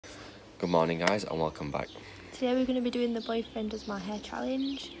Good morning guys and welcome back. Today we're going to be doing the boyfriend does my hair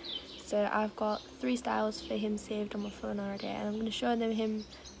challenge. So I've got 3 styles for him saved on my phone already, and I'm going to show them him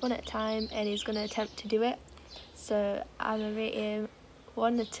one at a time and he's going to attempt to do it. So I'm going to rate him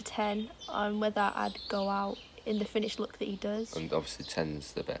 1 to 10 on whether I'd go out in the finished look that he does. And obviously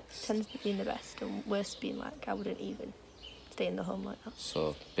 10's the best. 10's being the best and worst being like I wouldn't even stay in the home like that.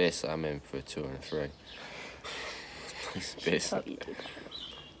 So basically I'm in for a 2 and a 3. Basically.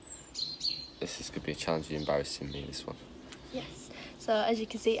 This is going to be a challenge, embarrassing me, this one. Yes. So as you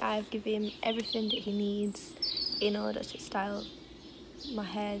can see, I've given him everything that he needs in order to style my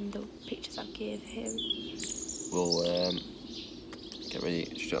hair and the pictures I gave him. We'll get ready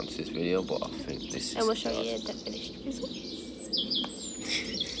straight onto this video, but I think this is... And we'll show you the finished results.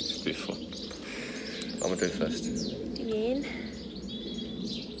 It's be fun. What am I doing first? Doing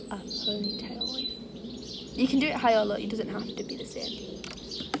a ponytail. You can do it high or low, it doesn't have to be the same.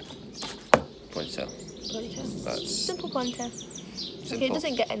 Ponytail. Ponytail. That's simple ponytail. simple. Okay, it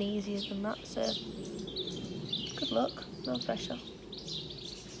doesn't get any easier than that, so good luck, no pressure.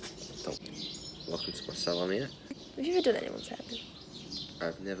 Welcome to my salon here. Have you ever done anyone's hair?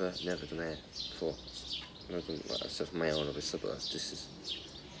 I've never done hair before. I've never done like myself my own obviously, but this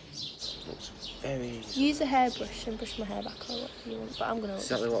looks very easy. Use a hairbrush and brush my hair back or whatever you want, but I'm gonna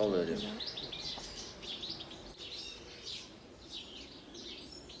Exactly what I'm gonna do.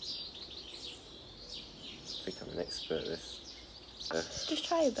 I think I'm an expert at this. Just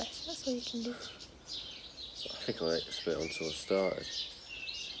try your best, that's all you can do. I think I'm an expert until I started.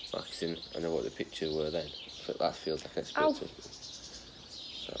 Like I know what the picture were then. But that feels like an expert. Ow.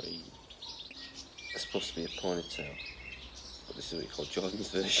 Sorry. It's supposed to be a ponytail, but this is what you call Jordan's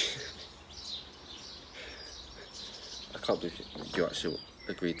version. I can't believe you actually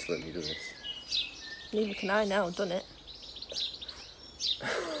agreed to let me do this. Neither can I now, I've done it.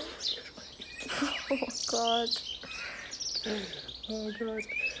 Oh god. Oh god.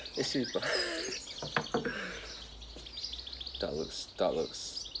 This is bad. That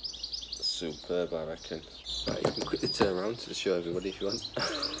looks superb, I reckon. Right, you can quickly turn around to show everybody if you want.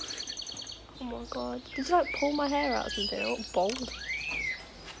 Oh my god. Did you like pull my hair out or something? I look bald.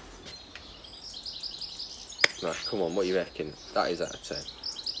 Nah, come on, what you reckon? That is out of 10.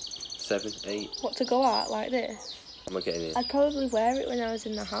 7, 8? What, to go out like this? Am I getting in? I'd probably wear it when I was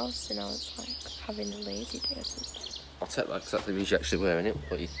in the house and I was like having a lazy day or something. I'll take that because that means you're actually wearing it.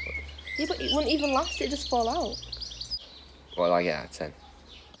 But Yeah, but it wouldn't even last, it'd just fall out. what do I get out of 10?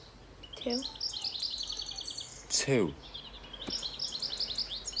 2. 2?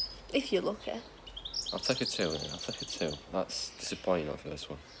 If you're lucky. I'll take a 2 then. I'll take a 2. That's disappointing, that first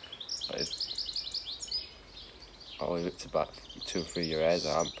one. That is... I'll leave it to back 2 or 3 your hairs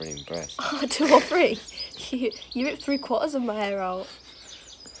out. I'm pretty impressed. Oh, 2 or 3? You ripped 3/4 of my hair out.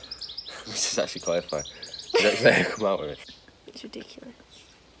 This is actually clarifying. You don't say come out with it. It's ridiculous.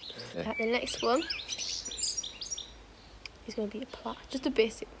 Yeah. Right, the next one is going to be a plait. Just a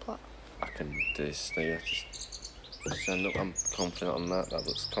basic plait. I can do this. No, you have to stand up. I'm confident on that. That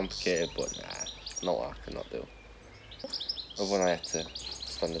looks complicated, but nah, not what I cannot do. Other one I had to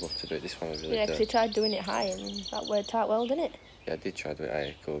stand up to do it. This one was really Yeah, good. because you tried doing it high and that worked out well, didn't it? Yeah, I did try to do it.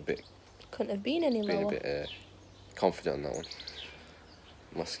 I go a bit, Couldn't have been any being lower. a bit confident on that one.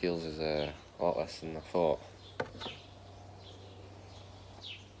 My skills is a lot less than I thought.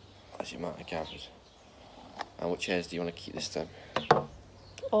 As you might have gathered. And which hairs do you want to keep this time?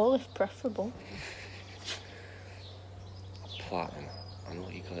 All if preferable. Platinum. I know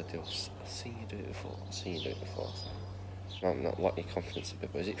what you gotta do. I've seen you do it before. So I'm not letting your confidence a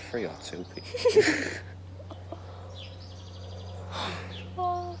bit, but is it 3 or 2 people?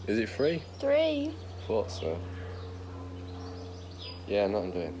 Oh, Is it 3? 3. Thought so. Yeah,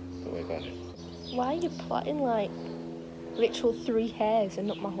 nothing doing. Don't worry about it. Why are you plaiting like literal 3 hairs and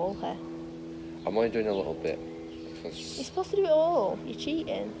not my whole hair? I'm only doing a little bit You're because supposed to do it all. You're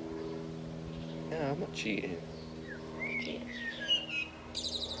cheating. yeah, I'm not cheating. You're cheating.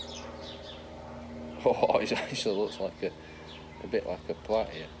 Oh, it actually looks like a bit like a plait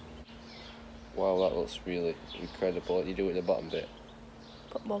here. Wow, that looks really incredible. You do it at the bottom bit.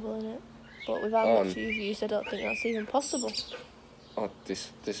 Put bubble in it. But with how much you've used, I don't think that's even possible. Oh,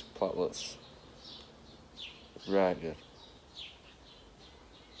 this plait looks right good.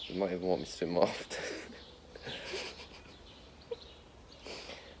 You might even want me to do more often.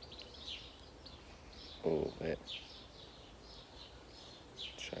 Oh, wait.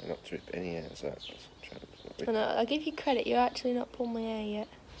 Try not to rip any hairs out. And I'll give you credit, you're actually not pulling my hair yet.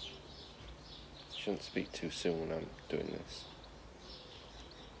 Shouldn't speak too soon when I'm doing this.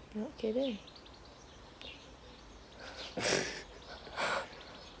 Not kidding.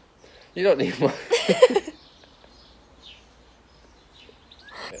 You don't need one.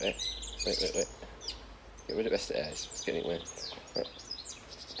 Wait. Get rid of the rest of the hairs. It's getting weird. Right.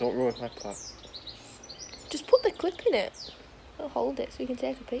 Don't ruin my plait. Just put the clip in it. I'll hold it so you can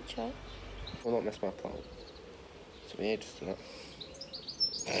take a picture. Will not mess my plait. So my hair just do that.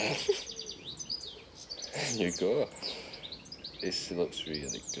 You go. This looks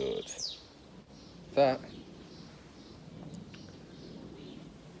really good. That.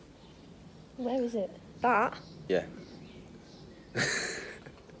 Where is it? That? Yeah. This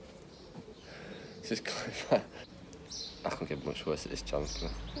is quite fun. I can't get much worse at this challenge, can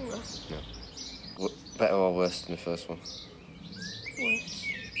I? No. Better or worse than the first one? Worse.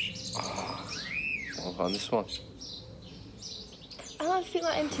 Oh, what about this one? I don't think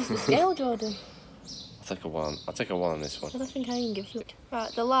that empties the scale, Jordan. I'll take a 1. I'll take a 1 on this one. I don't think I can give you it.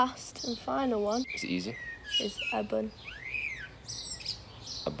 Right, the last and final one Is it easy? is a bun.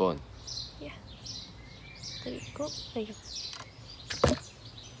 A bun? Yeah. There you go. There you go.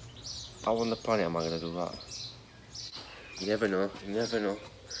 I won the pony, am I going to do that? You never know. You never know.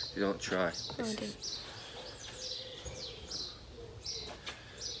 You don't try. I do.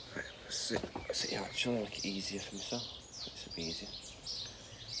 Right, let's see how actually make it easier for myself. This will be easier.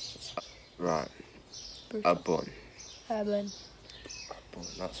 Right. A bun. A bun. A bun,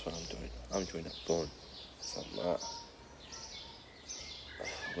 that's what I'm doing. I'm doing a bun. Something like that. I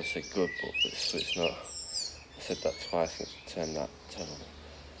would say good, but it's not. I said that twice and it's turned that terrible.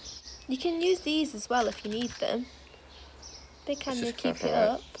 You can use these as well if you need them. They kind of keep it right.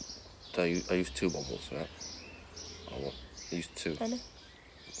 up. So I use 2 bubbles, right? I use 2. I know.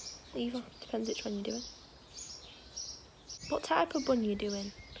 Either. Depends which one you're doing. What type of bun are you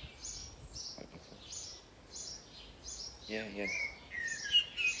doing? Yeah.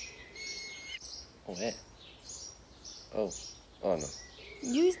 Oh, yeah. Oh no.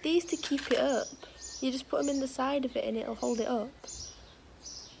 Use these to keep it up. You just put them in the side of it and it'll hold it up.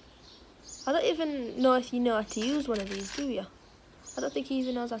 I don't even know if you know how to use one of these, do you? I don't think he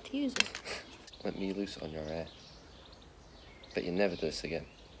even knows how to use it. Let me loose it on your hair. But you never do this again.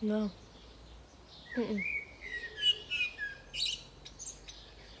 No. Mm-mm.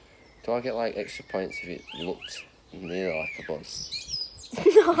 Do I get like extra points if it looked nearly like a bun?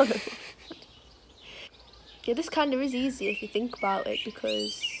 No. Yeah, this kind of is easy if you think about it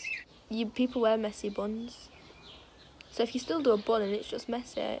because people wear messy buns. So if you still do a bun and it's just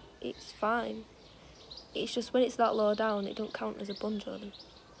messy, it's fine. It's just when it's that low down, it don't count as a bun, Jordan.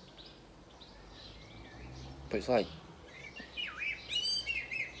 But it's like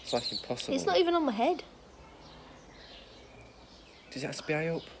impossible. It's not even on my head. Does it have to be high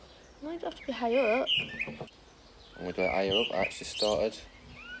up? No, you don't have to be high up. I'm going to do it higher up. I actually started.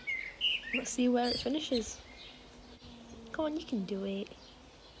 Let's see where it finishes. Come on, you can do it.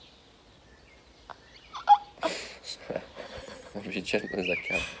 I'll be as gentle as I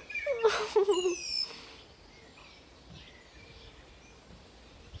can.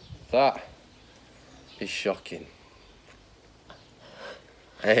 That is shocking.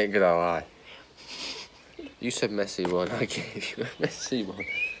 I ain't gonna lie. You said messy one, I gave you a messy one.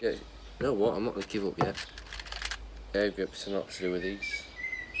 Yeah, you know what? I'm not gonna give up yet. Air grips are not to do with these.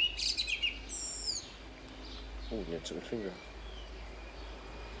 Oh, you took my finger off.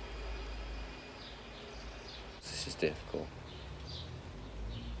 This is difficult.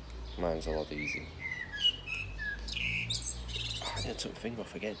 Mine's a lot easier. Oh, I took my finger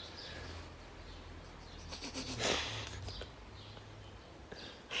off again.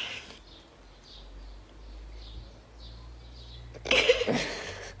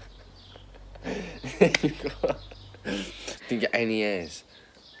 Didn't get any hairs.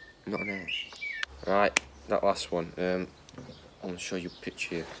 Not an hair. Right, that last one. I'm gonna show you a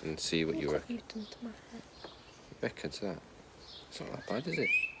picture and see what you reckon. You've done to my hair. Reckons that. It's not that bad, is it?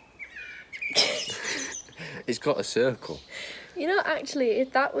 It's got a circle. You know, actually,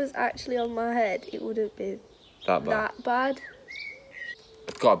 if that was actually on my head, it wouldn't be That bad. that bad.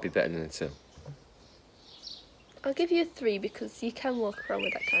 It's got to be better than a 2. I'll give you a 3 because you can walk around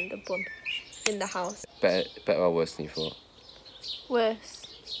with that kind of bun in the house. Better or worse than you thought? Worse.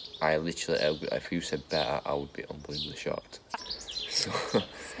 I literally, if you said better, I would be unbelievably shocked. So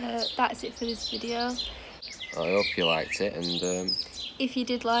That's it for this video. I hope you liked it, and If you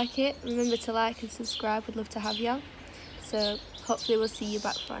did like it, remember to like and subscribe. We'd love to have you. So hopefully we'll see you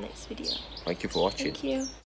back for our next video. thank you for watching. Thank you.